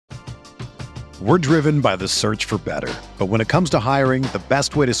We're driven by the search for better. But when it comes to hiring, the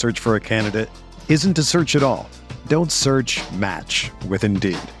best way to search for a candidate isn't to search at all. Don't search, match with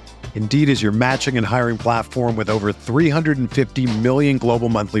Indeed. Indeed is your matching and hiring platform with over 350 million global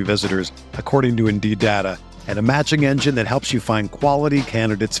monthly visitors, according to Indeed data, and a matching engine that helps you find quality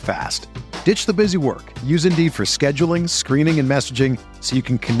candidates fast. Ditch the busy work. Use Indeed for scheduling, screening, and messaging so you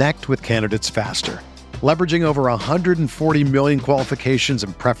can connect with candidates faster. Leveraging over 140 million qualifications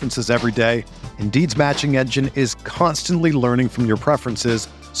and preferences every day, Indeed's matching engine is constantly learning from your preferences,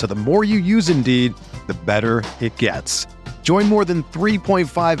 so the more you use Indeed, the better it gets. Join more than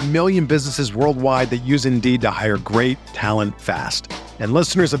 3.5 million businesses worldwide that use Indeed to hire great talent fast. And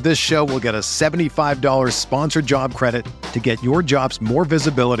listeners of this show will get a $75 sponsored job credit to get your jobs more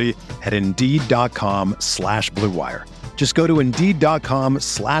visibility at Indeed.com/Blue Wire. Just go to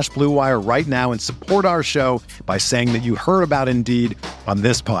Indeed.com/Blue Wire right now and support our show by saying that you heard about Indeed on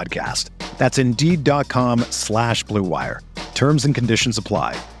this podcast. That's Indeed.com/Blue Wire. Terms and conditions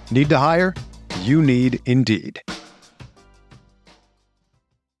apply. Need to hire? You need Indeed.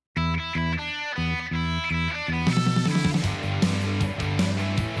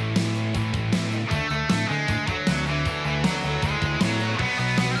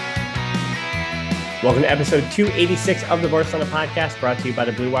 Welcome to episode 286 of the Barcelona Podcast, brought to you by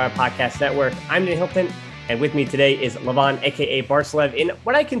the Blue Wire Podcast Network. I'm Dani Hilton, and with me today is Levan, a.k.a. Barcelev, in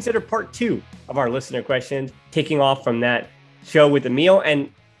what I consider part two of our listener questions, taking off from that show with Emil.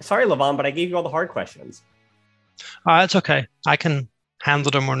 And sorry, Levan, but I gave you all the hard questions. It's okay. I can handle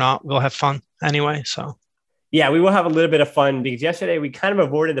them or not. We'll have fun anyway, so... Yeah, we will have a little bit of fun because yesterday we kind of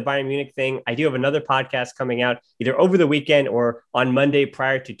avoided the Bayern Munich thing. I do have another podcast coming out either over the weekend or on Monday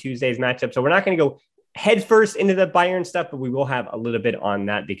prior to Tuesday's matchup. So we're not going to go head first into the Bayern stuff, but we will have a little bit on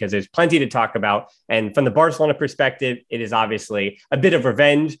that because there's plenty to talk about. And from the Barcelona perspective, it is obviously a bit of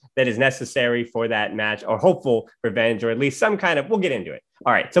revenge that is necessary for that match, or hopeful revenge, or at least some kind of, we'll get into it.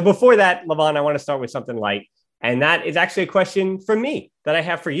 All right. So before that, Levan, I want to start with something light. And that is actually a question from me that I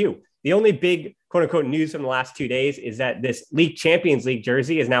have for you. The only big quote unquote news from the last 2 days is that this League Champions League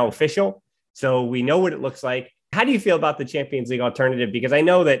jersey is now official. So we know what it looks like. How do you feel about the Champions League alternative? Because I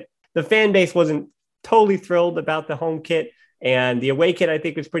know that the fan base wasn't totally thrilled about the home kit, and the away kit I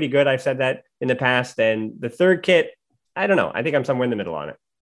think was pretty good. I've said that in the past. And the third kit, I don't know. I think I'm somewhere in the middle on it.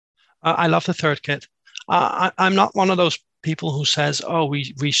 I love the third kit. I'm not one of those people who says, oh,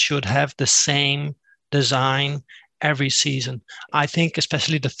 we should have the same design every season. I think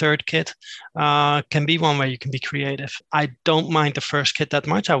especially the third kit can be one where you can be creative. I don't mind the first kit that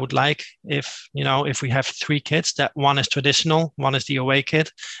much. I would like if we have three kits, that one is traditional, one is the away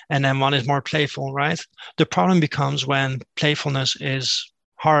kit, and then one is more playful, right? The problem becomes when playfulness is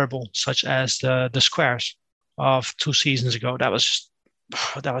horrible, such as the squares of 2 seasons ago. That was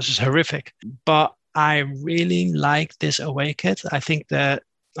just horrific. But I really like this away kit. I think that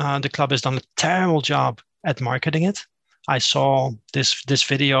the club has done a terrible job at marketing it. I saw this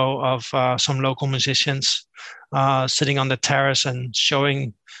video of some local musicians sitting on the terrace and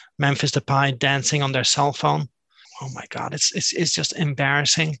showing Memphis Depay dancing on their cell phone. Oh my God, it's just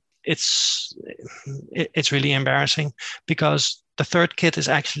embarrassing. It's really embarrassing because the third kit is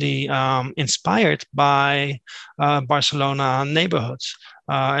actually inspired by Barcelona neighborhoods,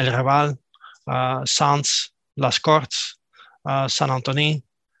 El Raval, Sants, Las Corts, San Antoni,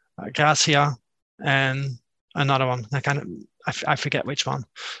 Gracia, and another one. I forget which one.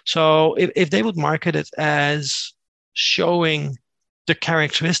 So if they would market it as showing the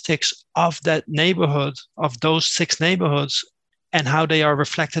characteristics of that neighborhood, of those 6 neighborhoods, and how they are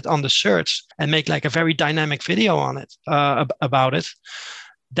reflected on the shirts, and make like a very dynamic video on it about it,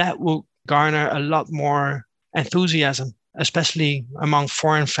 that will garner a lot more enthusiasm, especially among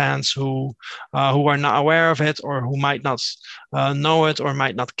foreign fans who are not aware of it, or who might not know it, or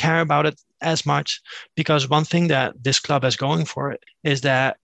might not care about it as much. Because one thing that this club is going for it is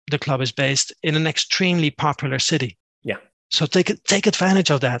that the club is based in an extremely popular city. Yeah. So take advantage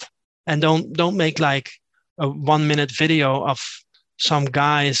of that, and don't make like a 1-minute video of some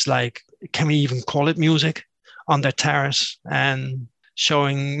guys, like, can we even call it music, on their terrace and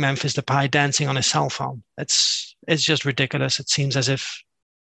showing Memphis Depay dancing on his cell phone. It's just ridiculous. It seems as if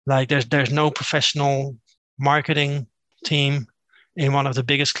like there's no professional marketing team in one of the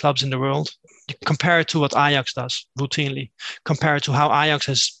biggest clubs in the world. You compare it to what Ajax does routinely. Compare it to how Ajax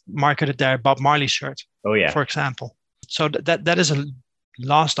has marketed their Bob Marley shirt, for example. So that is a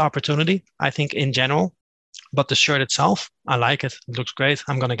lost opportunity, I think, in general. But the shirt itself, I like it. It looks great.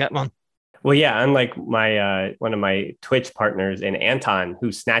 I'm going to get one. Well, yeah, unlike my one of my Twitch partners in Anton,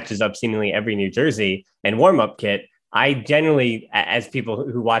 who snatches up seemingly every new jersey and warm-up kit, I generally, as people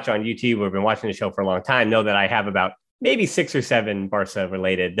who watch on YouTube or have been watching the show for a long time, know that I have about maybe 6 or 7 Barca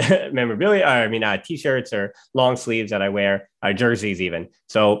related memorabilia, t-shirts or long sleeves that I wear, jerseys even.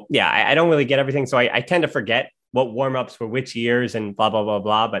 So yeah, I don't really get everything. So I tend to forget what warm-ups were which years and blah, blah, blah,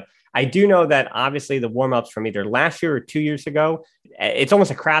 blah. But I do know that obviously the warm-ups from either last year or 2 years ago, it's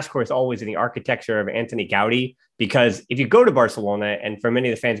almost a crash course always in the architecture of Antoni Gaudi, because if you go to Barcelona, and for many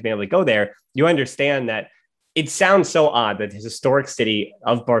of the fans being able to go there, you understand that it sounds so odd that the historic city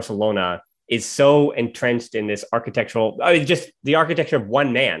of Barcelona is so entrenched in this architectural, just the architecture of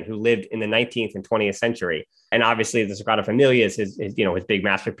one man who lived in the 19th and 20th century. And obviously the Sagrada Familia is his big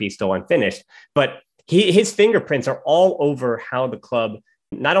masterpiece still unfinished, but his fingerprints are all over how the club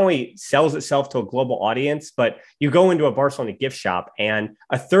not only sells itself to a global audience, but you go into a Barcelona gift shop and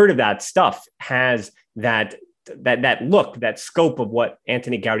a third of that stuff has that look, that scope of what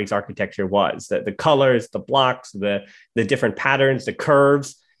Antoni Gaudi's architecture was, the colors, the blocks, the different patterns, the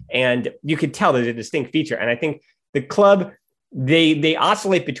curves. And you could tell there's a distinct feature. And I think the club, they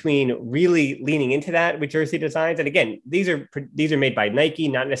oscillate between really leaning into that with jersey designs. And again, these are made by Nike,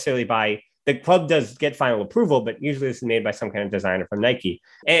 not necessarily by the club. Does get final approval, but usually this is made by some kind of designer from Nike.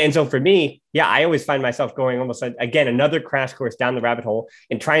 And so for me, yeah, I always find myself going almost again, another crash course down the rabbit hole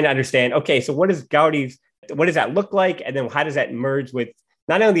and trying to understand, okay, so what does that look like? And then how does that merge with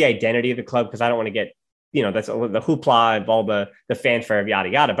not only the identity of the club, because I don't want to get, that's the hoopla of all the fanfare of yada,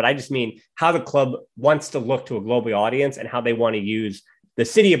 yada. But I just mean how the club wants to look to a global audience and how they want to use the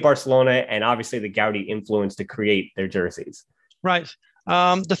city of Barcelona and obviously the Gaudi influence to create their jerseys. Right.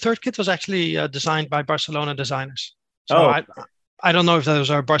 The third kit was actually designed by Barcelona designers. So I don't know if those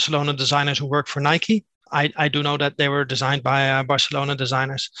are Barcelona designers who work for Nike. I do know that they were designed by Barcelona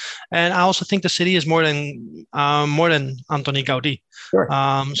designers. And I also think the city is more than Antoni Gaudi. Sure.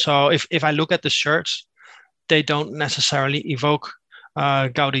 So if I look at the shirts, they don't necessarily evoke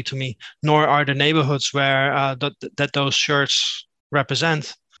Gaudi to me, nor are the neighborhoods where that those shirts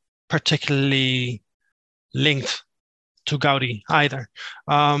represent particularly linked to Gaudi either.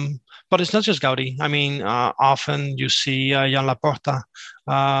 But it's not just Gaudi. I mean, often you see Jan Laporta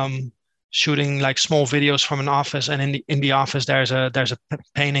shooting like small videos from an office, and in the office there's a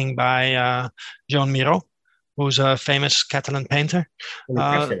painting by Joan Miró, who's a famous Catalan painter. An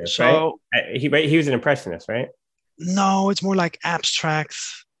impressionist, right? He was an impressionist, right? No, it's more like abstract.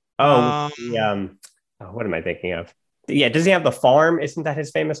 What am I thinking of? Yeah, does he have the farm? Isn't that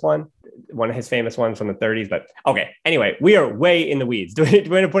his famous one? One of his famous ones from the 30s. But okay, anyway, we are way in the weeds. Do we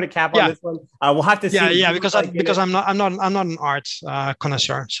want to put a cap on this one? We'll have to see. Yeah, because I'm not an art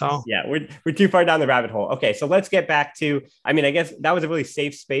connoisseur. So yeah, we're too far down the rabbit hole. Okay, so let's get back to. I mean, I guess that was a really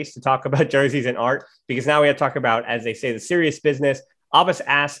safe space to talk about jerseys and art, because now we have to talk about, as they say, the serious business. Abbas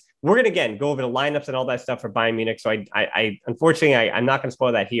asks, we're going to again go over the lineups and all that stuff for Bayern Munich. So I unfortunately I'm not going to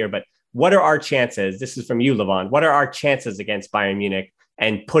spoil that here, but what are our chances? This is from you, Levon. What are our chances against Bayern Munich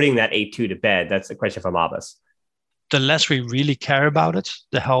and putting that 8-2 to bed? That's the question from Abbas. The less we really care about it,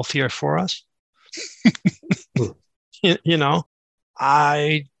 the healthier for us.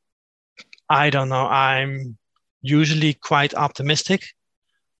 I don't know. I'm usually quite optimistic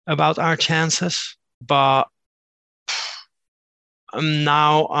about our chances, but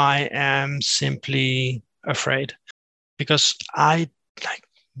now I am simply afraid, because I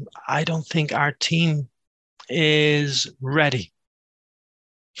don't think our team is ready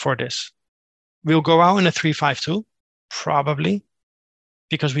for this. We'll go out in a 3-5-2, probably,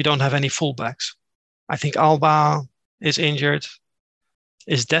 because we don't have any fullbacks. I think Alba is injured.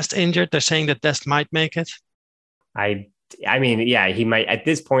 Is Dest injured? They're saying that Dest might make it. I mean, yeah, he might. At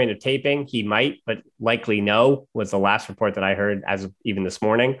this point of taping, he might, but likely no, was the last report that I heard as of even this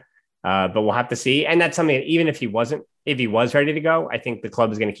morning. But we'll have to see. And that's something that even if he was ready to go, I think the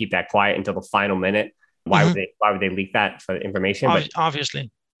club is going to keep that quiet until the final minute. Why would they leak that for information?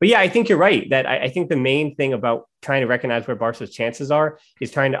 Obviously. But yeah, I think you're right that I think the main thing about trying to recognize where Barca's chances are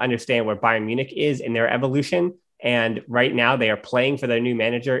is trying to understand where Bayern Munich is in their evolution. And right now they are playing for their new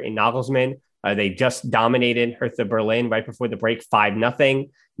manager in Nagelsmann. They just dominated Hertha Berlin right before the break, 5-0.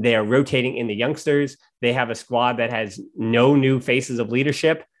 They are rotating in the youngsters. They have a squad that has no new faces of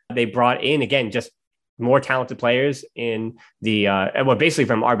leadership. They brought in, again, just more talented players in the, basically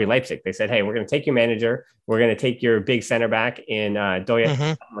from RB Leipzig. They said, hey, we're going to take your manager. We're going to take your big center back in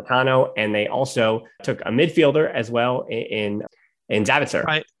Doya Meccano. And they also took a midfielder as well in Zavitzer.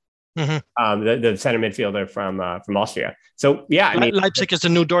 Right. The center midfielder from Austria. So, yeah, I mean, Leipzig is the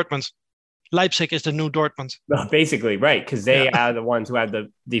new Dortmund. Leipzig is the new Dortmund. Well, basically, right, because they are the ones who have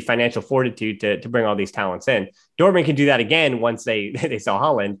the financial fortitude to bring all these talents in. Dortmund can do that again once they sell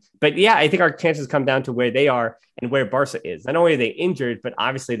Haaland. But yeah, I think our chances come down to where they are and where Barca is. Not only are they injured, but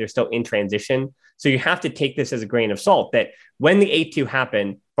obviously they're still in transition. So you have to take this as a grain of salt that when the 8-2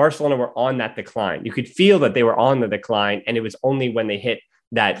 happened, Barcelona were on that decline. You could feel that they were on the decline, and it was only when they hit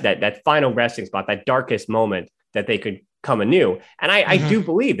that final resting spot, that darkest moment, that they could come anew. And I do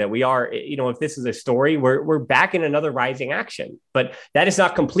believe that we are, if this is a story, we're back in another rising action, but that is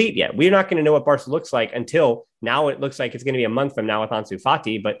not complete yet. We're not going to know what Barca looks like until now. It looks like it's going to be a month from now with Ansu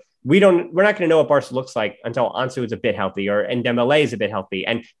Fati, but we're not going to know what Barca looks like until Ansu is a bit healthy and Dembele is a bit healthy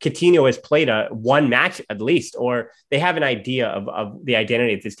and Coutinho has played one match at least, or they have an idea of the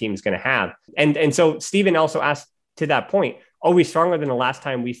identity that this team is going to have. And so Steven also asked to that point, are we stronger than the last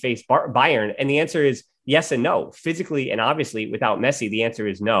time we faced Bayern? And the answer is yes and no. Physically and obviously without Messi, the answer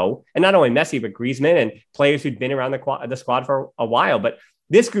is no. And not only Messi, but Griezmann and players who'd been around the squad for a while. But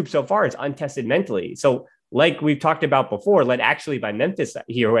this group so far is untested mentally. So like we've talked about before, led actually by Memphis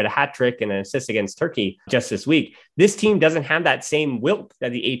here, who had a hat trick and an assist against Turkey just this week. This team doesn't have that same wilt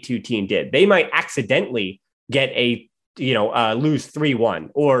that the 8-2 team did. They might accidentally get lose 3-1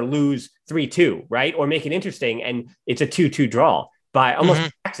 or lose 3-2, right? Or make it interesting. And it's a 2-2 draw by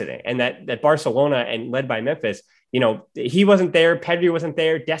almost accident. And that Barcelona and led by Memphis, he wasn't there. Pedri wasn't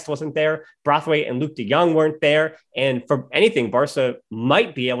there. Dest wasn't there. Braithwaite and Luuk de Jong weren't there. And for anything, Barca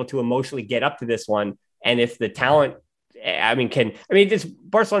might be able to emotionally get up to this one. And if the talent, this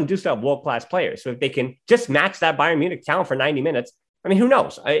Barcelona do still have world-class players. So if they can just match that Bayern Munich talent for 90 minutes, who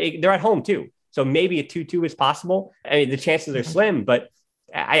knows? They're at home too. So maybe a 2-2 is possible. The chances are slim, but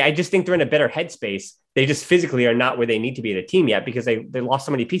I just think they're in a better headspace. They just physically are not where they need to be as a team yet because they lost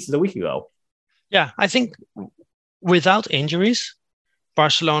so many pieces a week ago. Yeah, I think without injuries,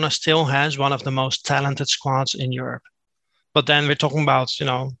 Barcelona still has one of the most talented squads in Europe. But then we're talking about,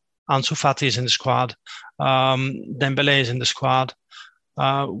 Ansu Fati is in the squad. Dembele is in the squad.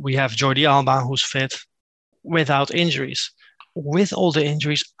 We have Jordi Alba, who's fit, without injuries. With all the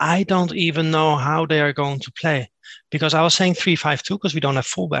injuries, I don't even know how they are going to play. Because I was saying 3-5-2 because we don't have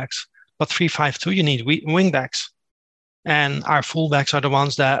fullbacks. But 3-5-2, you need wingbacks. And our fullbacks are the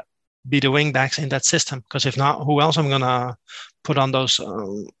ones that be the wingbacks in that system. Because if not, who else I'm going to put on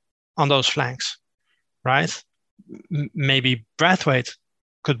those flanks, right? Maybe Braithwaite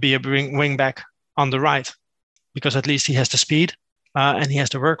could be a wingback on the right. Because at least he has the speed and he has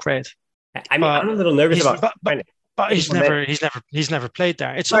the work rate. I'm a little nervous about... But he's never played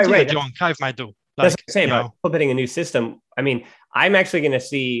there. It's something that Johan Cruyff might do. That's what I'm saying about putting a new system. I'm actually going to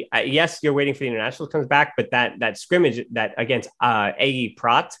see. Yes, you're waiting for the internationals comes back, but that scrimmage that against AE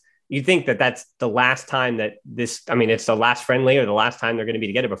Prat, you think that's the last time that this. It's the last friendly or the last time they're going to be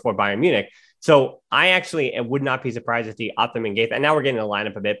together before Bayern Munich. So I actually would not be surprised to see Othman Gaitha. And now we're getting the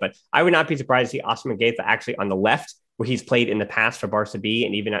lineup a bit, but I would not be surprised to see Othman Gaitha actually on the left, where he's played in the past for Barca B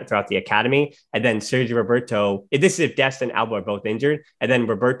and even throughout the academy. And then Sergio Roberto, this is if Dest and Alba are both injured. And then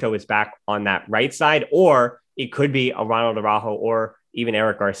Roberto is back on that right side, or it could be a Ronald Araujo or even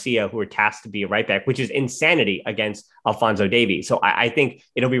Eric Garcia, who are tasked to be a right back, which is insanity against Alphonso Davies. So I think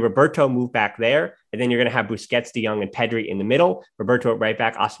it'll be Roberto move back there. And then you're going to have Busquets, De Jong, and Pedri in the middle, Roberto at right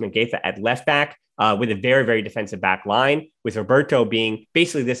back, Othman Gaitha at left back, with a very, very defensive back line, with Roberto being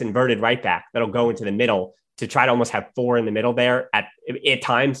basically this inverted right back that'll go into the middle to try to almost have four in the middle there at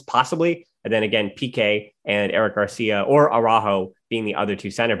times, possibly. And then again, Piqué and Eric Garcia or Araujo being the other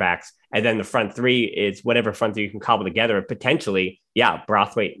two center backs. And then the front three is whatever front three you can cobble together. Potentially,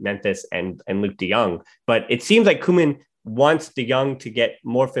 Braithwaite, Memphis, and Luuk de Jong. But it seems like Koeman wants de Jong to get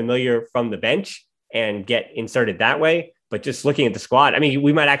more familiar from the bench and get inserted that way. But just looking at the squad,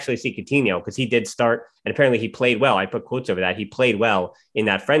 we might actually see Coutinho because he did start and apparently he played well. I put quotes over that. He played well in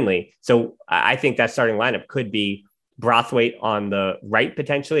that friendly. So I think that starting lineup could be Braithwaite on the right,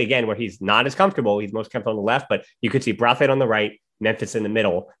 potentially, again, where he's not as comfortable. He's most comfortable on the left, but you could see Braithwaite on the right, Memphis in the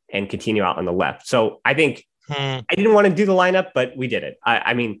middle, and Coutinho out on the left. So I think I didn't want to do the lineup, but we did it.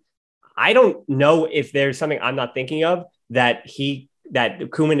 I don't know if there's something I'm not thinking of that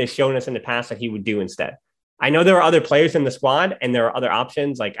Koeman has shown us in the past that he would do instead. I know there are other players in the squad and there are other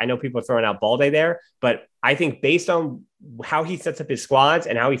options. Like I know people are throwing out Balde there, but I think based on how he sets up his squads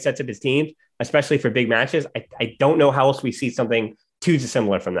and how he sets up his teams, especially for big matches, I don't know how else we see something too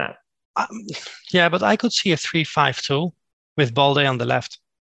dissimilar from that. But I could see a 3-5-2 with Balde on the left.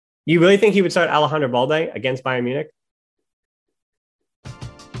 You really think he would start Alejandro Balde against Bayern Munich?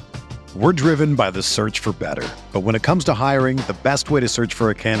 We're driven by the search for better. But when it comes to hiring, the best way to search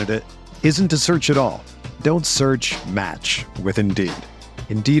for a candidate isn't to search at all. Don't search, match with Indeed.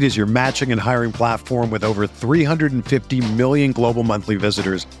 Indeed is your matching and hiring platform with over 350 million global monthly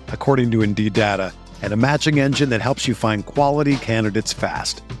visitors, according to Indeed data, and a matching engine that helps you find quality candidates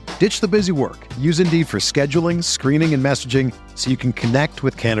fast. Ditch the busy work. Use Indeed for scheduling, screening, and messaging so you can connect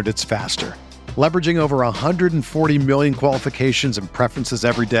with candidates faster. Leveraging over 140 million qualifications and preferences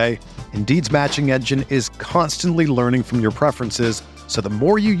every day, Indeed's matching engine is constantly learning from your preferences, so the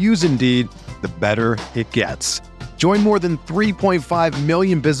more you use Indeed, the better it gets. Join more than 3.5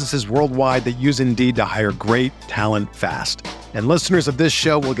 million businesses worldwide that use Indeed to hire great talent fast. And listeners of this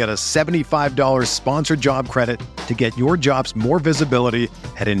show will get a $75 sponsored job credit to get your jobs more visibility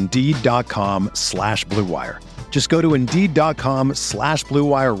at Indeed.com/Blue Wire. Just go to Indeed.com/Blue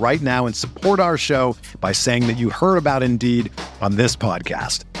Wire right now and support our show by saying that you heard about Indeed on this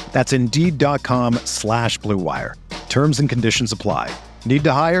podcast. That's Indeed.com/Blue Wire. Terms and conditions apply. Need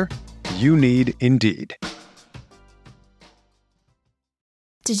to hire? You need Indeed.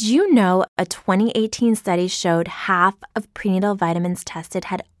 Did you know a 2018 study showed half of prenatal vitamins tested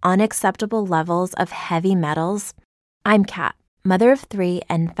had unacceptable levels of heavy metals? I'm Kat, mother of 3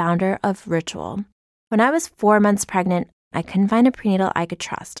 and founder of Ritual. When I was 4 months pregnant, I couldn't find a prenatal I could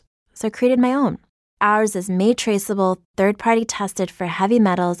trust, so I created my own. Ours is made traceable, third-party tested for heavy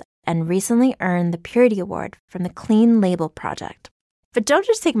metals, and recently earned the Purity Award from the Clean Label Project. But don't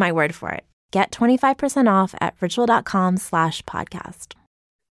just take my word for it. Get 25% off at ritual.com/podcast.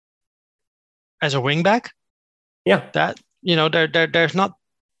 As a wingback, Yeah. that there's not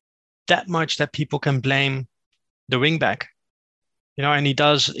that much that people can blame the wingback. And he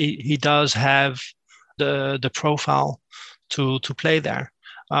does have the profile to play there.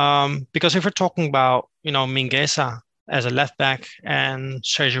 Because if we're talking about Mingueza as a left back and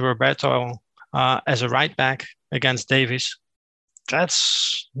Sergio Roberto as a right back against Davies,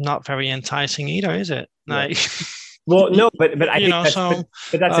 that's not very enticing either, is it? Yeah. Well, no, but I think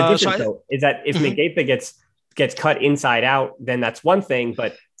that's the difference, though, is that if Mingueza gets cut inside out, then that's one thing.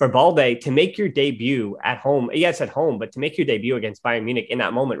 But for Balde to make your debut at home, yes, at home, but to make your debut against Bayern Munich in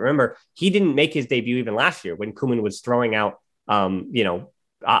that moment, remember, he didn't make his debut even last year when Koeman was throwing out,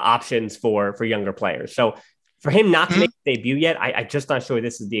 options for younger players. So for him not to make his debut yet, I'm just not sure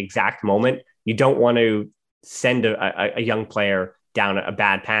this is the exact moment. You don't want to send a young player down a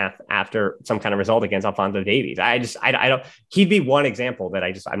bad path after some kind of result against Alphonso Davies. I don't, he'd be one example that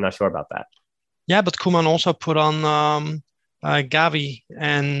I'm not sure about that. Yeah, but Koeman also put on Gavi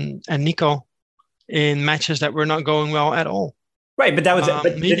and Nico in matches that were not going well at all. Right, but that was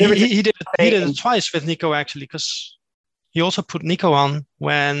he did it twice with Nico, actually, because he also put Nico on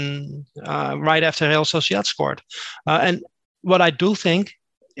when right after Real Sociedad scored. And what I do think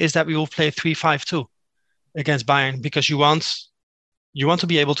is that we will play 3-5-2 against Bayern, because you want to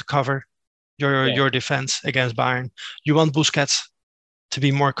be able to cover your defense against Bayern. You want Busquets to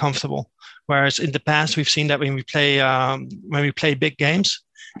be more comfortable. Whereas in the past, we've seen that when we play big games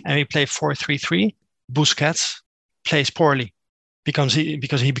and we play 4-3-3, Busquets plays poorly because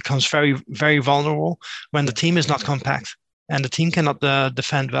he becomes very, very vulnerable when the team is not compact and the team cannot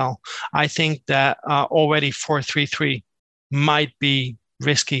defend well. I think that already 4-3-3 might be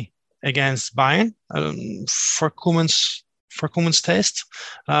risky against Bayern for Koeman's taste,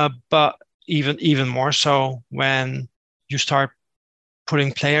 but even more so when you start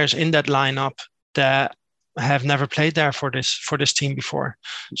putting players in that lineup that have never played there for this team before.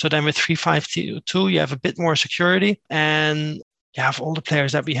 So then with 3-5-2, you have a bit more security, and you have all the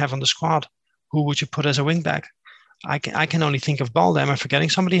players that we have on the squad. Who would you put as a wing back? I can only think of Balde. Am I forgetting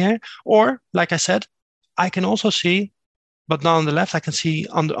somebody here? Or, like I said, I can also see, but not on the left, I can see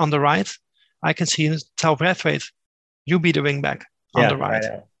on the right, I can see Tel Braithwaite. You be the wing back on the right.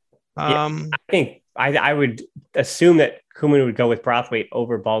 I think I would assume that Koeman would go with Braithwaite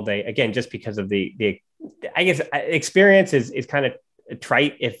over Balde, again, just because of the I guess experience is kind of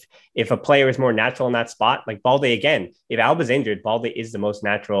trite if a player is more natural in that spot. Like Balde, again, if Alba's injured, Balde is the most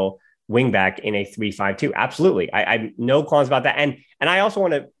natural wing back in a 3-5-2. Absolutely. I no qualms about that. And I also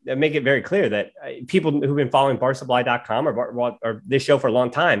want to make it very clear that people who've been following barsupply.com or this show for a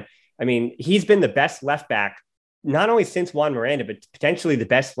long time, I mean, he's been the best left back, not only since Juan Miranda, but potentially the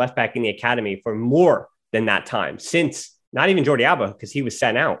best left back in the academy for more than that time, since not even Jordi Alba, because he was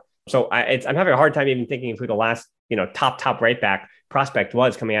sent out. So I'm having a hard time even thinking of who the last, top right back prospect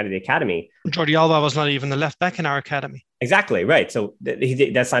was coming out of the academy. Jordi Alba was not even the left back in our academy. Exactly right. So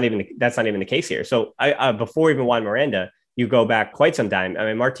that's not even the case here. So before even Juan Miranda, you go back quite some time. I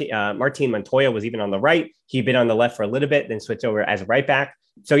mean, Martin Montoya was even on the right. He'd been on the left for a little bit, then switched over as a right back.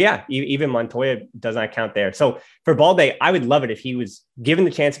 So yeah, even Montoya does not count there. So for Balde, I would love it if he was given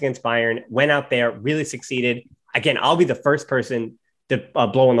the chance against Bayern, went out there, really succeeded. Again, I'll be the first person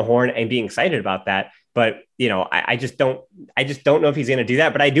blowing the horn and being excited about that. But, I just don't know if he's going to do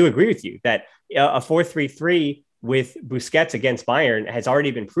that. But I do agree with you that a 4-3-3 with Busquets against Bayern has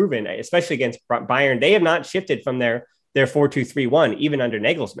already been proven, especially against Bayern. They have not shifted from their 4-2-3-1, even under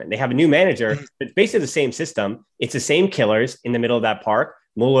Nagelsmann. They have a new manager, but it's basically the same system. It's the same killers in the middle of that park.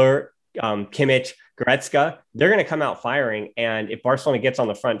 Muller, Kimmich, Goretzka, they're going to come out firing. And if Barcelona gets on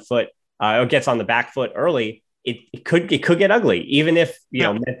the front foot or gets on the back foot early, it could get ugly, even if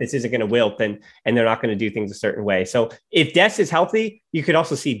Memphis isn't going to wilt and they're not going to do things a certain way. So if Dest is healthy, you could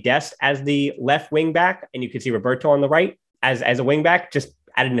also see Dest as the left wing back, and you could see Roberto on the right as a wing back, just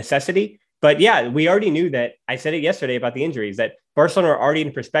out of necessity. But yeah, we already knew that. I said it yesterday about the injuries, that Barcelona are already in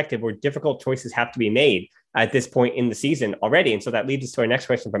a perspective where difficult choices have to be made at this point in the season already. And so that leads us to our next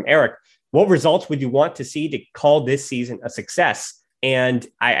question from Eric. What results would you want to see to call this season a success? And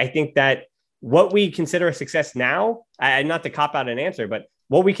I think that what we consider a success now, not to cop out an answer, but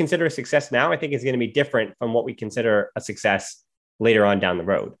what we consider a success now, I think is going to be different from what we consider a success later on down the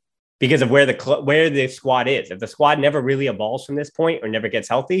road because of where the squad is. If the squad never really evolves from this point or never gets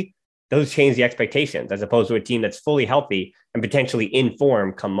healthy, those change the expectations as opposed to a team that's fully healthy and potentially in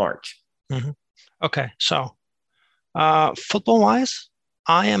form come March. Mm-hmm. Okay. So football wise,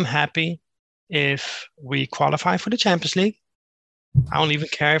 I am happy if we qualify for the Champions League. I don't even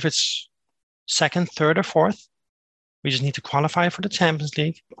care if it's second, third, or fourth. We just need to qualify for the Champions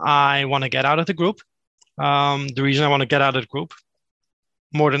League. I want to get out of the group. The reason I want to get out of the group,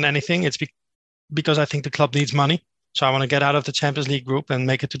 more than anything, it's because I think the club needs money. So I want to get out of the Champions League group and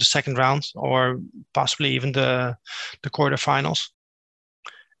make it to the second round or possibly even the quarterfinals.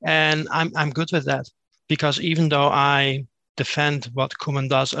 And I'm good with that because even though I defend what Koeman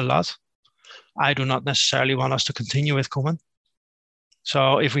does a lot, I do not necessarily want us to continue with Koeman.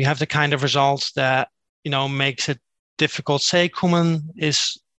 So if we have the kind of results that, makes it difficult, say Koeman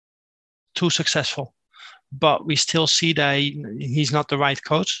is too successful, but we still see that he's not the right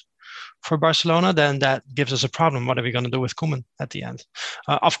coach for Barcelona, then that gives us a problem. What are we going to do with Koeman at the end?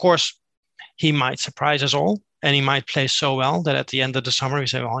 Of course, he might surprise us all and he might play so well that at the end of the summer we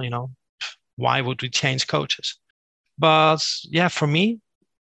say, well, why would we change coaches? But yeah, for me,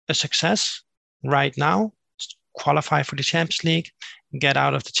 a success right now, qualify for the Champions League, get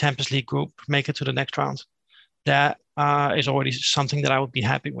out of the Champions League group, make it to the next round. That is already something that I would be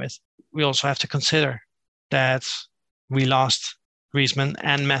happy with. We also have to consider that we lost Griezmann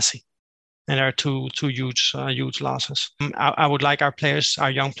and Messi. And there are two huge losses. I would like our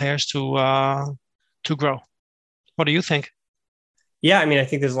young players to grow. What do you think? Yeah, I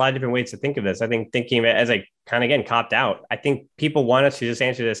think there's a lot of different ways to think of this. I think thinking of it as I kind of, again, copped out. I think people want us to just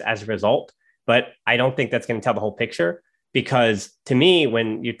answer this as a result, but I don't think that's going to tell the whole picture. Because to me,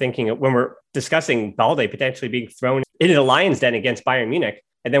 when we're discussing Balde potentially being thrown into the lion's den against Bayern Munich,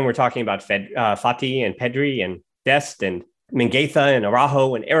 and then we're talking about Fati and Pedri and Dest and Mingueza and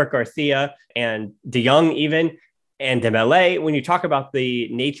Araujo and Eric Garcia and De Jong even, and Dembele, when you talk about the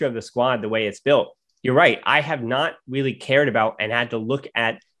nature of the squad, the way it's built, you're right. I have not really cared about and had to look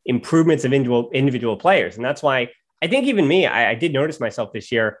at improvements of individual players. And that's why I think even me, I did notice myself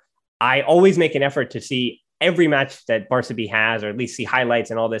this year. I always make an effort to see every match that Barca B has, or at least see highlights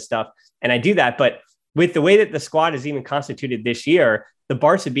and all this stuff. And I do that. But with the way that the squad is even constituted this year, the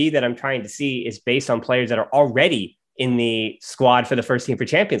Barca B that I'm trying to see is based on players that are already in the squad for the first team for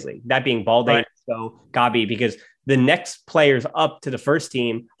Champions League, that being Balde, right. Gabi, because the next players up to the first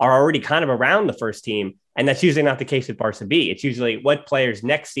team are already kind of around the first team. And that's usually not the case with Barca B. It's usually what players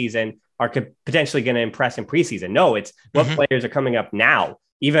next season are potentially going to impress in preseason. No, it's what players are coming up now.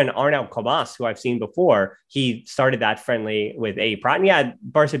 Even Arnau Cobas, who I've seen before, he started that friendly with A. Pratt. Yeah,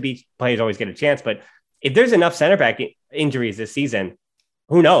 Barca B players always get a chance, but if there's enough center back injuries this season,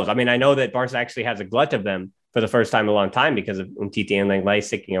 who knows? I know that Barca actually has a glut of them for the first time in a long time because of Umtiti and Lenglet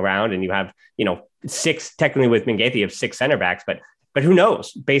sticking around, and you have, six, technically with Mingueza, you have six center backs, but who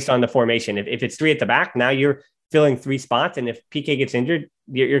knows based on the formation. If it's three at the back, now you're filling three spots, and if PK gets injured,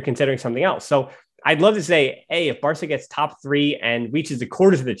 you're considering something else. So I'd love to say, hey, if Barca gets top three and reaches the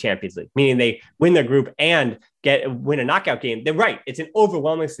quarters of the Champions League, meaning they win their group and win a knockout game, then right, it's an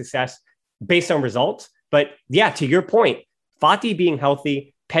overwhelming success based on results. But yeah, to your point, Fati being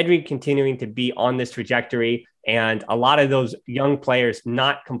healthy, Pedri continuing to be on this trajectory, and a lot of those young players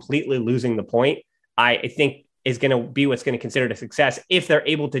not completely losing the point, I think is going to be what's going to consider a success if they're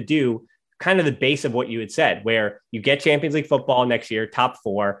able to do kind of the base of what you had said, where you get Champions League football next year, top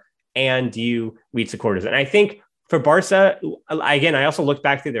four, and you reach the quarters. And I think for Barca, again, I also looked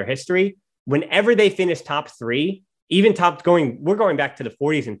back through their history. Whenever they finish top three, even we're going back to the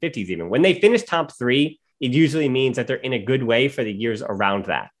 40s and 50s even. When they finish top three, it usually means that they're in a good way for the years around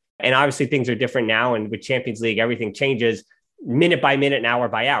that. And obviously things are different now. And with Champions League, everything changes minute by minute and hour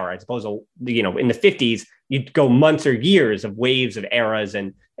by hour. I suppose, you know, in the 50s, you'd go months or years of waves of eras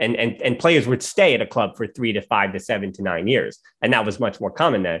and players would stay at a club for 3 to 5 to 7 to 9 years. And that was much more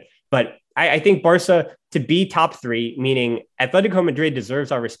common then. But I think Barca to be top three, meaning Atletico Madrid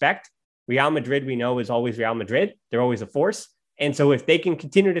deserves our respect. Real Madrid, we know, is always Real Madrid. They're always a force. And so if they can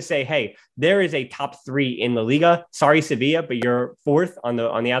continue to say, hey, there is a top three in La Liga, sorry, Sevilla, but you're fourth on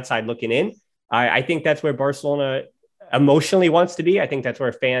the outside looking in. I think that's where Barcelona emotionally wants to be. I think that's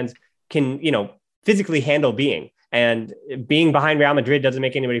where fans can, you know, physically handle being. And being behind Real Madrid doesn't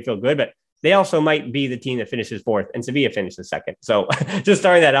make anybody feel good, but they also might be the team that finishes fourth and Sevilla finishes second. So just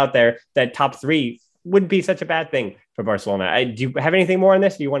throwing that out there, that top three wouldn't be such a bad thing for Barcelona. Do you have anything more on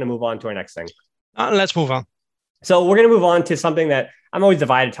this? Or do you want to move on to our next thing? Let's move on. So we're going to move on to something that I'm always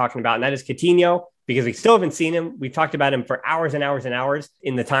divided talking about, and that is Coutinho, because we still haven't seen him. We've talked about him for hours and hours and hours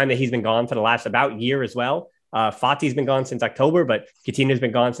in the time that he's been gone for the last about year as well. Fati's been gone since October, but Coutinho's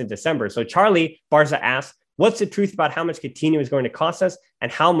been gone since December. So Charlie Barca asks, what's the truth about how much Coutinho is going to cost us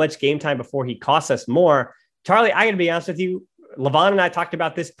and how much game time before he costs us more? Charlie, I got to be honest with you. Levon and I talked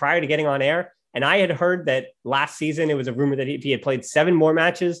about this prior to getting on air, and I had heard that last season it was a rumor that if he had played 7 more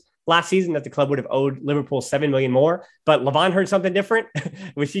matches last season, that the club would have owed Liverpool 7 million more. But Levon heard something different,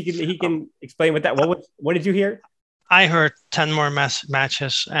 which he can explain what that. What did you hear? I heard 10 more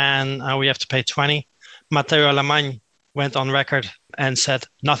matches, and we have to pay 20. Matteo Alemany went on record and said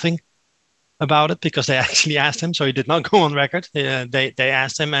nothing about it because they actually asked him. So he did not go on record. They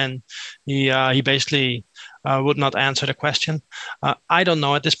asked him, and he basically would not answer the question. I don't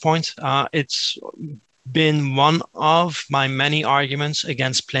know at this point. It's been one of my many arguments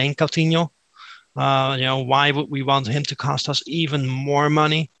against playing Coutinho. You know, why would we want him to cost us even more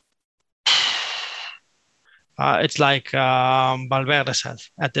money? It's like Valverde said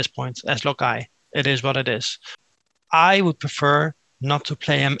at this point, as Lokai, it is what it is. I would prefer not to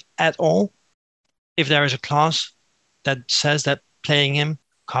play him at all if there is a clause that says that playing him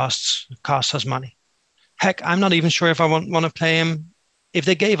costs us money. Heck, I'm not even sure if I want to play him if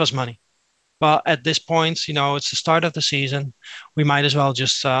they gave us money. But at this point, you know, it's the start of the season. We might as well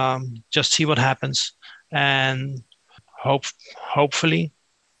just see what happens, and hopefully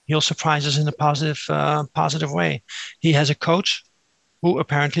he'll surprise us in a positive way. He has a coach who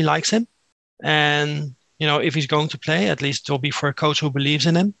apparently likes him, and you know, if he's going to play, at least it'll be for a coach who believes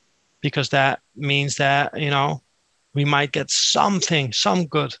in him, because that means that, you know, we might get some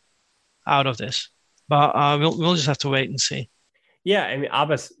good out of this. But we'll just have to wait and see. Yeah, I mean,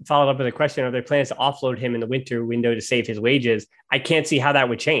 Abbas followed up with a question: are there plans to offload him in the winter window to save his wages? I can't see how that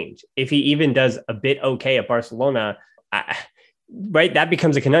would change. If he even does a bit okay at Barcelona, right, that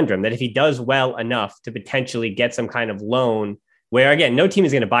becomes a conundrum, that if he does well enough to potentially get some kind of loan, where, again, no team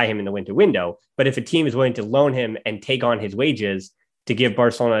is going to buy him in the winter window, but if a team is willing to loan him and take on his wages to give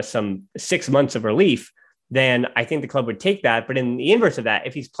Barcelona some 6 months of relief, then I think the club would take that. But in the inverse of that,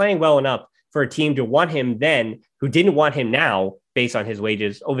 if he's playing well enough for a team to want him then, who didn't want him now based on his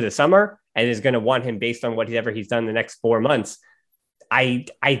wages over the summer, and is going to want him based on whatever he's done the next 4 months, I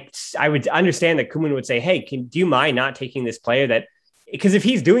would understand that Koeman would say, hey, do you mind not taking this player? That, because if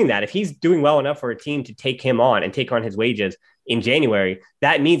he's doing that, if he's doing well enough for a team to take him on and take on his wages in January,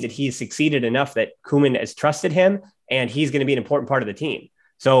 that means that he's succeeded enough that Koeman has trusted him, and he's going to be an important part of the team.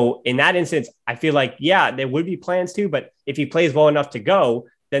 So in that instance, I feel like, yeah, there would be plans to, but if he plays well enough to go,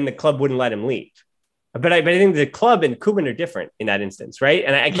 then the club wouldn't let him leave. But I think the club and Koeman are different in that instance, right?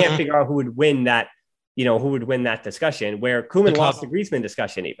 And I can't figure out who would win that, who would win that discussion, where Koeman lost the Griezmann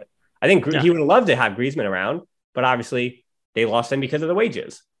discussion even. I think he would have loved to have Griezmann around, but obviously they lost him because of the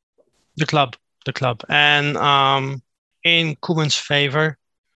wages. The club. And in Koeman's favor,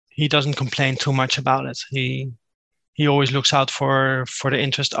 he doesn't complain too much about it. He always looks out for the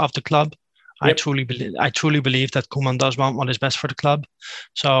interest of the club. Yep. I truly believe that Koeman does want what is best for the club.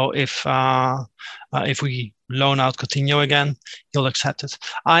 So if we loan out Coutinho again, he'll accept it.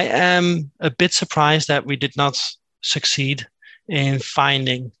 I am a bit surprised that we did not succeed in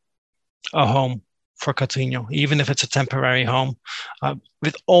finding a home for Coutinho, even if it's a temporary home.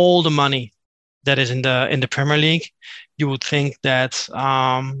 With all the money that is in the Premier League, you would think that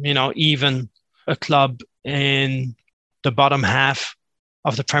even a club in the bottom half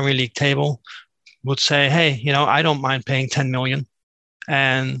of the Premier League table would say, hey, I don't mind paying 10 million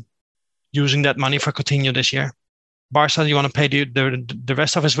and using that money for Coutinho this year. Barca, you want to pay the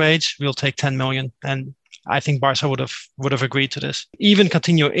rest of his wage? We'll take 10 million. And I think Barca would have agreed to this. Even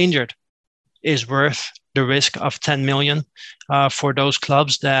Coutinho injured is worth the risk of 10 million for those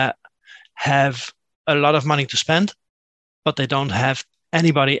clubs that have a lot of money to spend, but they don't have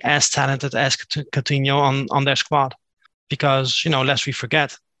anybody as talented as Coutinho on their squad. Because, lest we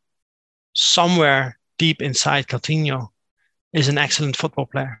forget, somewhere deep inside Coutinho is an excellent football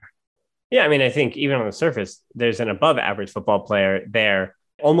player. Yeah, I mean, I think even on the surface, there's an above average football player there,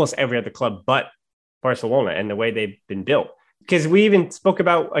 almost every other club but Barcelona and the way they've been built. Because we even spoke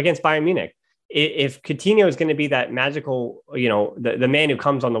about against Bayern Munich. If Coutinho is going to be that magical, the man who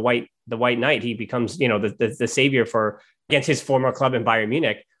comes on the white knight, he becomes, the savior for against his former club in Bayern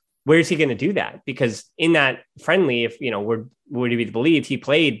Munich. Where is he going to do that? Because in that friendly, if we're to be believed, he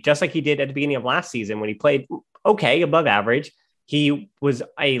played just like he did at the beginning of last season when he played okay, above average. He was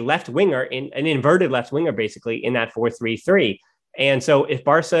a left winger, an inverted left winger, basically in that 4-3-3. And so if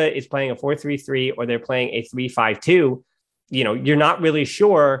Barca is playing a 4-3-3 or they're playing a 3-5-2, you're not really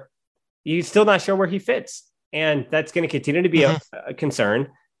sure. You're still not sure where he fits. And that's going to continue to be a concern.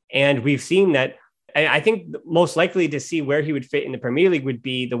 And we've seen that. And I think most likely to see where he would fit in the Premier League would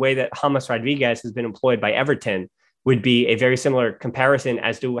be the way that James Rodriguez has been employed by Everton, would be a very similar comparison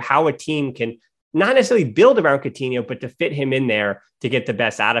as to how a team can not necessarily build around Coutinho, but to fit him in there to get the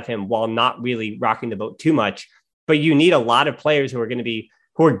best out of him while not really rocking the boat too much. But you need a lot of players who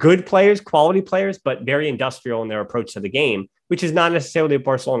are good players, quality players, but very industrial in their approach to the game, which is not necessarily what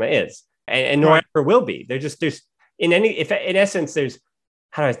Barcelona is. And nor ever will be. I guess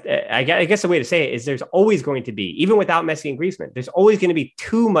the way to say it is there's always going to be, even without Messi and Griezmann, there's always going to be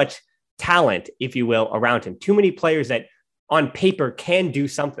too much talent, if you will, around him. Too many players that on paper can do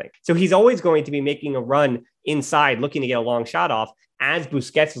something. So he's always going to be making a run inside, looking to get a long shot off as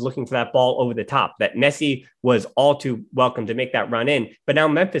Busquets is looking for that ball over the top. That Messi was all too welcome to make that run in. But now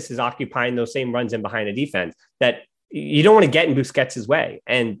Memphis is occupying those same runs in behind the defense that you don't want to get in Busquets' way.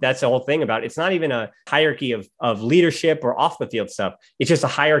 And that's the whole thing about it. It's not even a hierarchy of leadership or off the field stuff. It's just a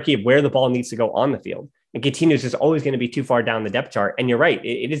hierarchy of where the ball needs to go on the field. And Coutinho is just always going to be too far down the depth chart. And you're right.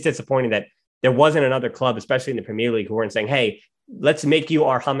 It is disappointing that there wasn't another club, especially in the Premier League, who weren't saying, hey, let's make you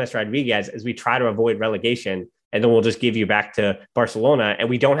our James Rodriguez as we try to avoid relegation. And then we'll just give you back to Barcelona. And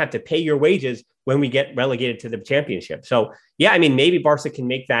we don't have to pay your wages when we get relegated to the championship. So, yeah, I mean, maybe Barca can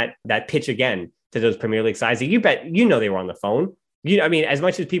make that pitch again to those Premier League sides. You bet, they were on the phone. As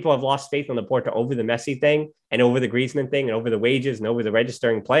much as people have lost faith in Laporta over the Messi thing and over the Griezmann thing and over the wages and over the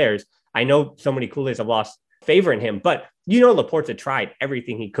registering players, I know so many coolies have lost favor in him, but Laporta tried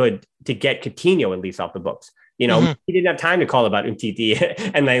everything he could to get Coutinho at least off the books. He didn't have time to call about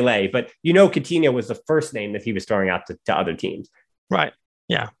Umtiti and Lele, but Coutinho was the first name that he was throwing out to other teams. Right.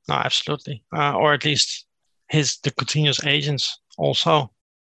 Yeah, no, absolutely. Or at least the Coutinho's agents also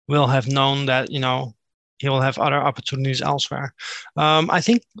will have known that, he will have other opportunities elsewhere. I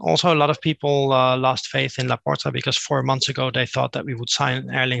think also a lot of people lost faith in Laporta because 4 months ago, they thought that we would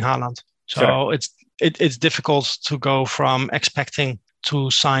sign Erling Haaland. So sure. It's difficult to go from expecting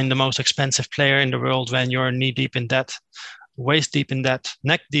to sign the most expensive player in the world when you're knee deep in debt, waist deep in debt,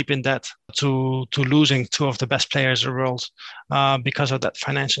 neck deep in debt, to losing two of the best players in the world because of that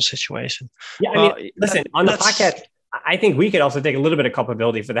financial situation. Yeah, listen, on the podcast, I think we could also take a little bit of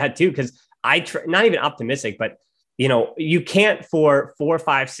culpability for that too, because not even optimistic, but you can't for 4,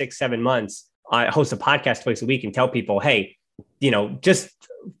 5, 6, 7 months host a podcast twice a week and tell people, hey, just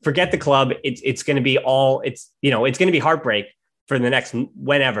forget the club. It's going to be it's going to be heartbreak for the next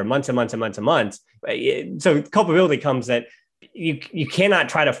months and months and months and months. So culpability comes that you cannot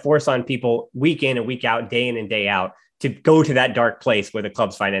try to force on people week in and week out, day in and day out, to go to that dark place where the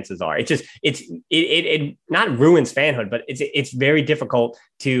club's finances are. It not ruins fanhood, but it's very difficult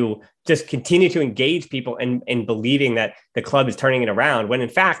to just continue to engage people in believing that the club is turning it around. When in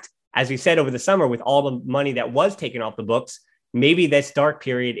fact, as we said over the summer, with all the money that was taken off the books, maybe this dark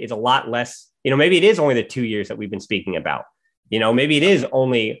period is a lot less, maybe it is only the 2 years that we've been speaking about. Maybe it is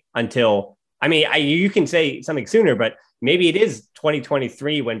only until, you can say something sooner, but maybe it is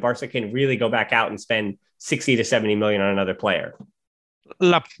 2023 when Barca can really go back out and spend 60 to 70 million on another player.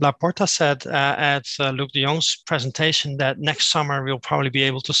 Laporta said at Luc de Jong's presentation that next summer we'll probably be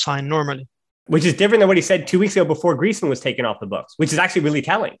able to sign normally. Which is different than what he said 2 weeks ago before Griezmann was taken off the books, which is actually really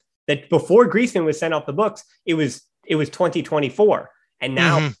telling. That before Griezmann was sent off the books, it was 2024. And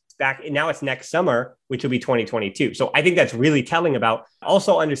now now it's next summer, which will be 2022. So I think that's really telling about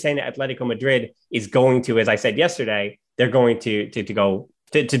also understanding that Atletico Madrid is going to, as I said yesterday, they're going to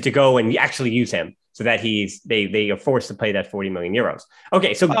go and actually use him so that they are forced to pay that 40 million euros.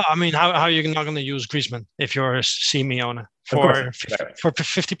 Okay. So, how are you not going to use Griezmann if you're a Simeone for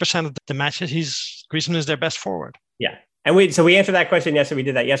 50% of the matches? Griezmann is their best forward. Yeah. And we answered that question yesterday. We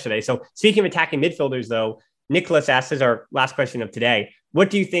did that yesterday. So speaking of attacking midfielders, though, Nicholas asked as our last question of today, what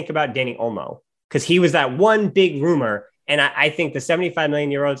do you think about Dani Olmo? because he was that one big rumor. And I think the 75 million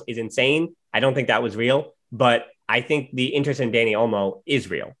euros is insane. I don't think that was real, but I think the interest in Dani Olmo is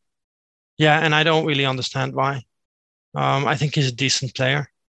real. Yeah, and I don't really understand why. I think he's a decent player,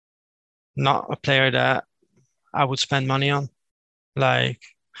 not a player that I would spend money on. Like,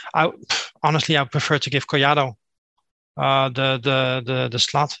 I prefer to give Collado the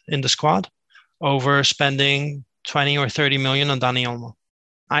slot in the squad over spending 20 or 30 million on Dani Olmo.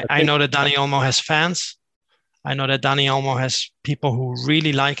 I know that Dani Olmo has fans. I know that Dani Olmo has people who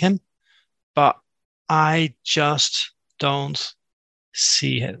really like him, but I just don't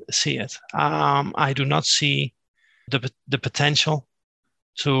see it. I do not see the potential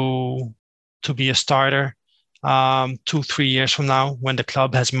to be a starter 2-3 years from now when the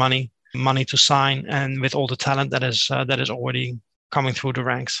club has money to sign and with all the talent that is already coming through the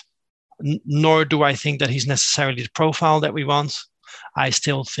ranks. Nor do I think that he's necessarily the profile that we want. I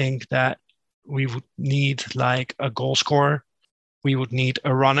still think that we would need like a goal scorer. We would need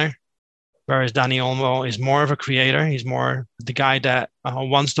a runner, whereas Dani Olmo is more of a creator. He's more the guy that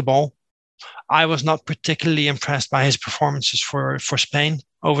wants the ball. I was not particularly impressed by his performances for Spain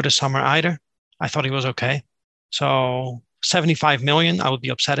over the summer either. I thought he was okay. So 75 million, I would be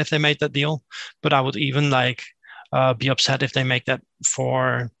upset if they made that deal, but I would even be upset if they make that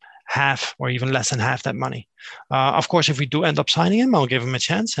for half or even less than half that money. Of course, if we do end up signing him, I'll give him a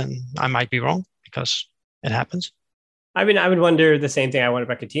chance, and I might be wrong because it happens. I mean, I would wonder the same thing I wonder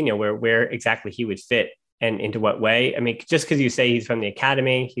about Coutinho, where exactly he would fit and into what way. I mean, just because you say he's from the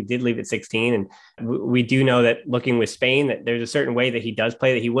academy, he did leave at 16. And we do know that looking with Spain, that there's a certain way that he does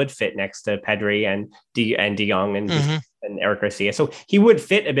play that he would fit next to Pedri and De Jong and Eric Garcia. So he would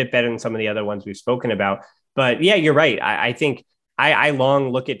fit a bit better than some of the other ones we've spoken about. But yeah, you're right. I think I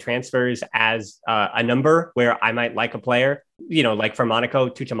long look at transfers as a number where I might like a player, like for Monaco,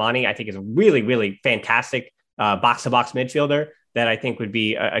 Tutamani, I think is a really, really fantastic box-to-box midfielder that I think would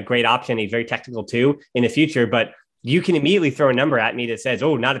be a great option. He's very technical too in the future, but you can immediately throw a number at me that says,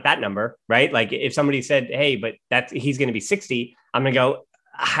 oh, not at that number, right? Like if somebody said, hey, but he's going to be 60, I'm going to go,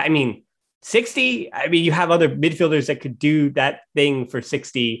 I mean, 60, I mean, you have other midfielders that could do that thing for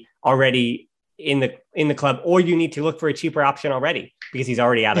 60 already in the club, or you need to look for a cheaper option already because he's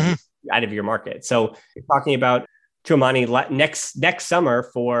already out of your market. So you're talking about Tchouameni next summer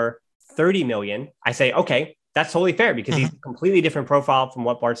for 30 million. I say, okay, that's totally fair because he's a completely different profile from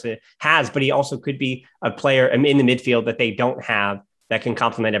what Barca has, but he also could be a player in the midfield that they don't have that can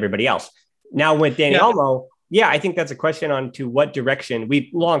complement everybody else. Now with Dani Olmo, I think that's a question on to what direction. We've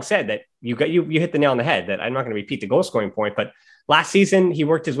long said that you hit the nail on the head, that I'm not going to repeat the goal scoring point, but last season he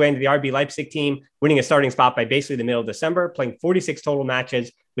worked his way into the RB Leipzig team, winning a starting spot by basically the middle of December, playing 46 total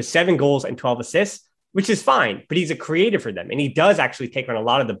matches with 7 goals and 12 assists, which is fine, but he's a creator for them. And he does actually take on a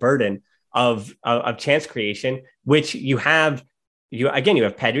lot of the burden of chance creation, which you have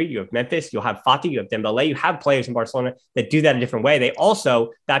Pedri, you have Memphis, you'll have Fati, you have Dembele, you have players in Barcelona that do that a different way. They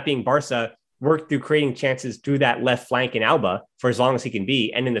also, that being Barca, work through creating chances through that left flank in Alba for as long as he can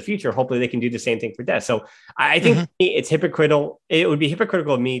be. And in the future, hopefully they can do the same thing for Des. So I think it's hypocritical. It would be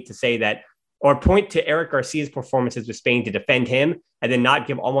hypocritical of me to say that, or point to Eric Garcia's performances with Spain to defend him and then not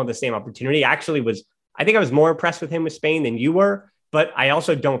give Olmo the same opportunity. I think I was more impressed with him with Spain than you were, but I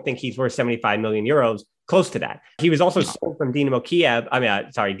also don't think he's worth 75 million euros, close to that. He was also sold from Dinamo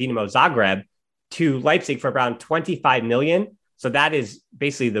Zagreb to Leipzig for around 25 million. So that is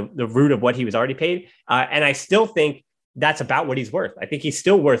basically the root of what he was already paid. And I still think that's about what he's worth. I think he's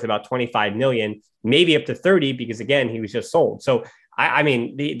still worth about 25 million, maybe up to 30, because again, he was just sold. So I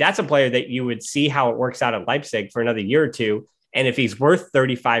mean, that's a player that you would see how it works out at Leipzig for another year or two. And if he's worth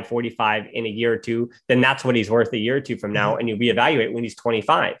 35, 45 in a year or two, then that's what he's worth a year or two from now. And you reevaluate when he's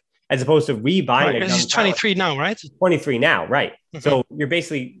 25, as opposed to rebuying. Right, he's 23 now, right? 23 now, right. So you're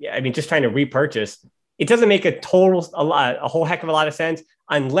basically, just trying to repurchase. It doesn't make a whole heck of a lot of sense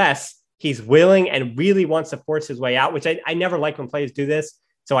unless he's willing and really wants to force his way out, which I never like when players do this.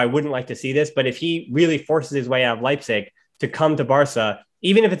 So I wouldn't like to see this. But if he really forces his way out of Leipzig to come to Barca,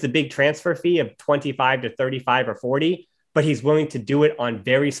 even if it's a big transfer fee of 25 to 35 or 40, but he's willing to do it on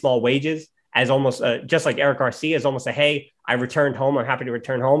very small wages, as almost just like Eric Garcia is almost hey, I returned home, I'm happy to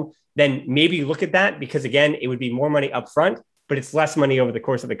return home, then maybe you look at that, because again, it would be more money up front, but it's less money over the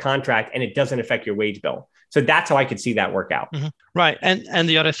course of the contract and it doesn't affect your wage bill. So that's how I could see that work out. Right. And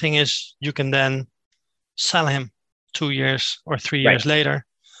the other thing is you can then sell him 2 years or 3 years later,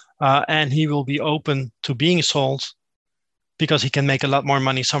 and he will be open to being sold because he can make a lot more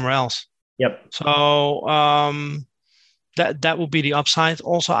money somewhere else. Yep. So that would be the upside.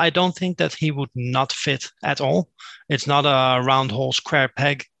 Also, I don't think that he would not fit at all. It's not a round hole square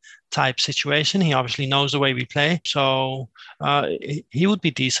peg type situation. He obviously knows the way we play, so he would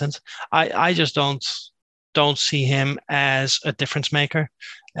be decent. I just don't see him as a difference maker,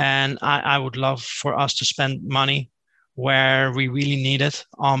 and I would love for us to spend money where we really need it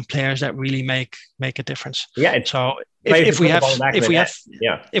on players that really make a difference. Yeah. So if we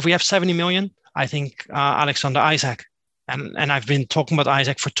have 70 million, I think Alexander Isak, and I've been talking about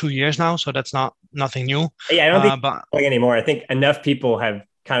Isak for 2 years now, so that's nothing new. Yeah, I don't think but anymore. I think enough people have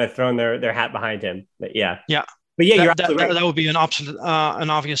kind of thrown their hat behind him. But yeah. But yeah, you're absolutely right. That would be an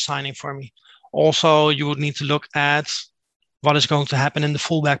obvious signing for me. Also, you would need to look at what is going to happen in the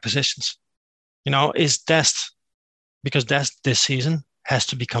fullback positions. Is Dest, because Dest this season has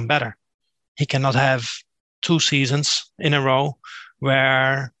to become better. He cannot have 2 seasons in a row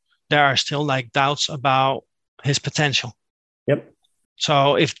where there are still like doubts about his potential. Yep.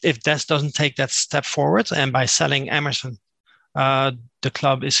 So if Dest doesn't take that step forward, and by selling Emerson, the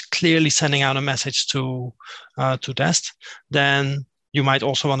club is clearly sending out a message to Dest, then you might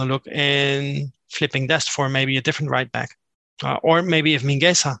also want to look in flipping Dest for maybe a different right back. Or maybe if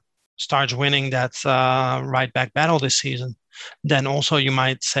Mingueza starts winning that right back battle this season, then also you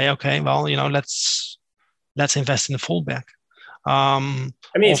might say, okay, well, let's invest in the fullback.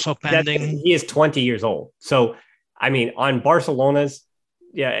 Also pending. He is 20 years old. So, I mean, on Barcelona's,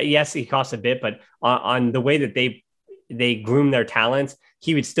 yes, he costs a bit, but on the way that they groom their talents,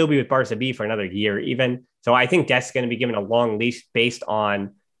 he would still be with Barca B for another year even. So I think Dest's going to be given a long leash based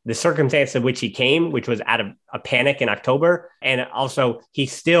on the circumstance of which he came, which was out of a panic in October. And also he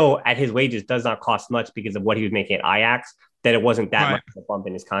still, at his wages, does not cost much because of what he was making at Ajax, that it wasn't that much of a bump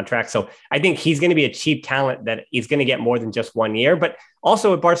in his contract. So I think he's going to be a cheap talent that is going to get more than just 1 year. But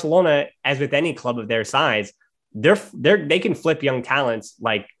also at Barcelona, as with any club of their size, they can flip young talents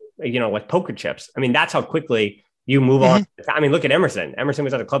like poker chips. I mean, that's how quickly you move on. I mean, look at Emerson. Emerson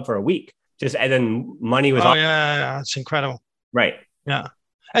was at the club for a week, and then money was. Oh, yeah, it's incredible. Right. Yeah.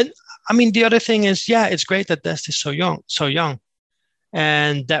 And I mean, the other thing is, it's great that Dest is so young.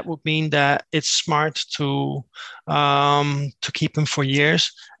 And that would mean that it's smart to keep him for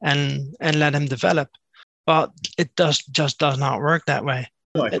years and let him develop. But it does not work that way.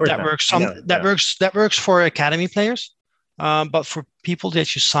 No, that works for academy players, but for people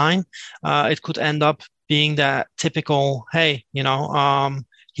that you sign, it could end up being that typical, hey,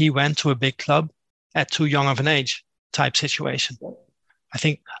 he went to a big club at too young of an age type situation. I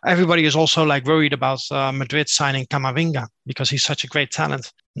think everybody is also like worried about Madrid signing Camavinga because he's such a great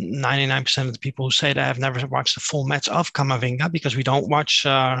talent. 99% of the people who say that have never watched a full match of Camavinga because we don't watch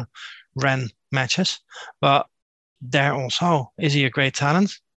Ren matches. But there also, is he a great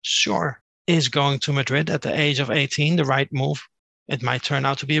talent? Sure. Is going to Madrid at the age of 18 the right move? It might turn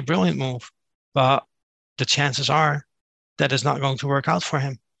out to be a brilliant move, but the chances are that it's not going to work out for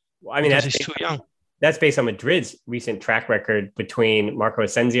him. Well, I mean, he's too young. That's based on Madrid's recent track record between Marco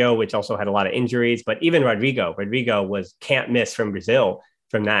Asensio, which also had a lot of injuries, but even Rodrigo was can't miss from Brazil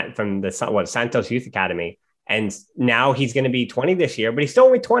from the Santos Youth Academy. And now he's going to be 20 this year, but he's still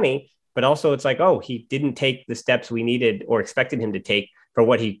only 20. But also it's like, he didn't take the steps we needed or expected him to take for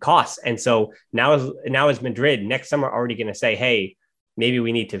what he costs. And so now is Madrid next summer already going to say, hey, maybe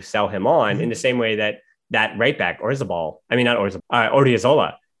we need to sell him on in the same way that right back Odriozola,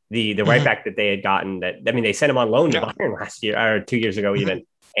 the right back that they had gotten they sent him on loan to Bayern last year or 2 years ago even.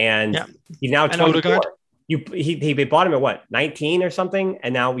 And he's now 24. They bought him at what, 19 or something,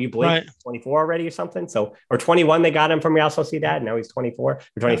 and now you blink 24 already or something. So, or 21, they got him from Real Sociedad, and now he's 24 or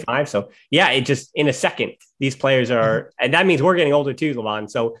 25. So it just in a second these players are, and that means we're getting older too, Levon.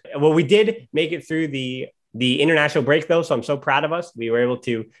 So we did make it through the international break though, so I'm so proud of us. We were able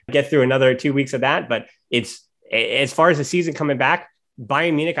to get through another 2 weeks of that, but it's as far as the season coming back,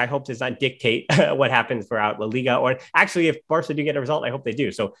 Bayern Munich, I hope, does not dictate what happens throughout La Liga. Or actually, if Barca do get a result, I hope they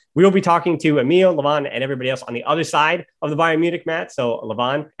do. So we will be talking to Emil, Levon, and everybody else on the other side of the Bayern Munich match. So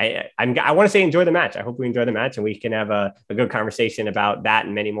Levon, I want to say enjoy the match. I hope we enjoy the match and we can have a good conversation about that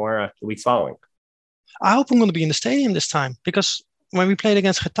and many more the weeks following. I hope I'm going to be in the stadium this time because when we played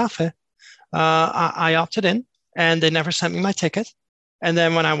against Getafe, I opted in and they never sent me my ticket. And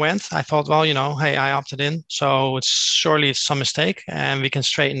then when I went, I thought, well, hey, I opted in, so it's some mistake and we can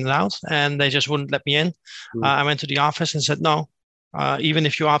straighten it out. And they just wouldn't let me in. I went to the office and said, no, even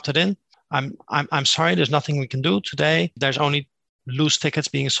if you opted in, I'm sorry, there's nothing we can do today. There's only loose tickets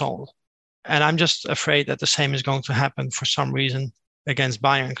being sold. And I'm just afraid that the same is going to happen for some reason against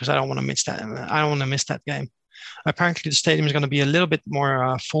Bayern because I don't want to miss that. I don't want to miss that game. Apparently, the stadium is going to be a little bit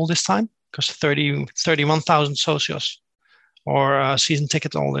more full this time because 31,000 socios or season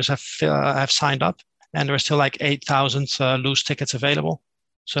ticket holders have signed up, and there are still like 8,000 loose tickets available.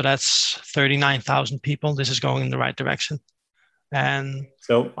 So that's 39,000 people. This is going in the right direction. And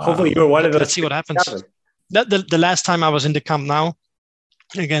so hopefully you're one of those. Let's see what happens. The last time I was in the Camp Nou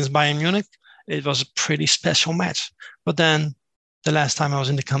against Bayern Munich, it was a pretty special match. But then the last time I was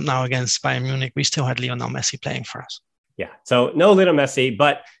in the Camp Nou against Bayern Munich, we still had Lionel Messi playing for us. Yeah. So no little Messi,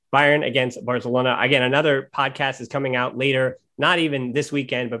 but Bayern against Barcelona. Again, another podcast is coming out later, not even this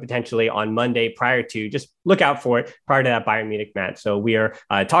weekend, but potentially on Monday prior to, just look out for it prior to that Bayern Munich match. So we are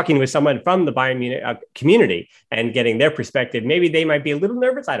talking with someone from the Bayern Munich community and getting their perspective. Maybe they might be a little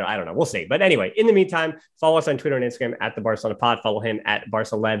nervous. I don't know. We'll see. But anyway, in the meantime, follow us on Twitter and Instagram at the Barcelona Pod. Follow him at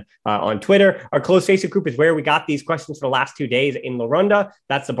Barcelona on Twitter. Our closed Facebook group is where we got these questions for the last 2 days in La Ronda.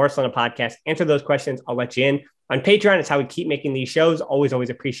 That's the Barcelona Podcast. Answer those questions. I'll let you in. On Patreon, it's how we keep making these shows. Always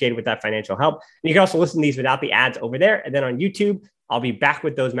appreciated with that financial help. And you can also listen to these without the ads over there. And then on YouTube, I'll be back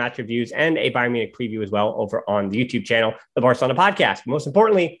with those match reviews and a Bayern Munich preview as well over on the YouTube channel, the Barcelona Podcast. Most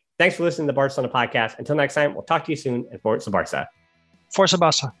importantly, thanks for listening to the Barcelona Podcast. Until next time, we'll talk to you soon. And Forza Barca. Forza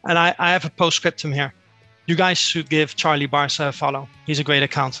Barca. And I have a postscriptum here. You guys should give Charlie Barca a follow. He's a great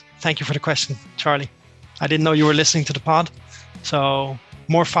account. Thank you for the question, Charlie. I didn't know you were listening to the pod. So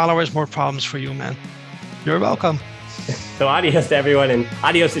more followers, more problems for you, man. You're welcome. So adios to everyone, and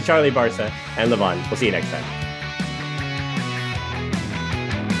adios to Charlie Barca and Levon. We'll see you next time.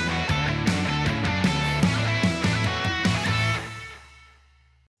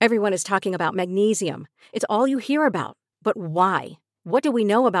 Everyone is talking about magnesium. It's all you hear about. But why? What do we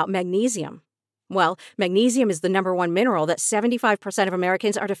know about magnesium? Well, magnesium is the number one mineral that 75% of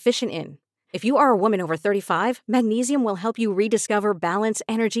Americans are deficient in. If you are a woman over 35, magnesium will help you rediscover balance,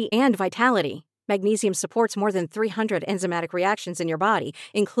 energy, and vitality. Magnesium supports more than 300 enzymatic reactions in your body,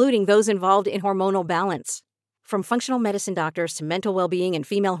 including those involved in hormonal balance. From functional medicine doctors to mental well-being and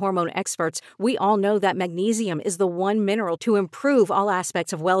female hormone experts, we all know that magnesium is the one mineral to improve all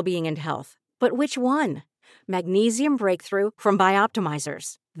aspects of well-being and health. But which one? Magnesium Breakthrough from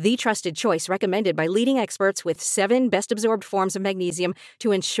Bioptimizers, the trusted choice recommended by leading experts with 7 best-absorbed forms of magnesium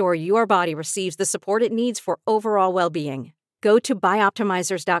to ensure your body receives the support it needs for overall well-being. Go to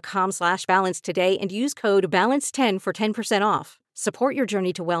bioptimizers.com/balance today and use code BALANCE10 for 10% off. Support your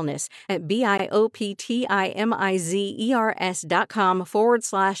journey to wellness at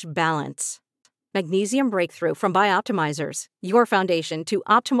bioptimizers.com/balance. Magnesium Breakthrough from Bioptimizers, your foundation to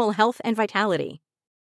optimal health and vitality.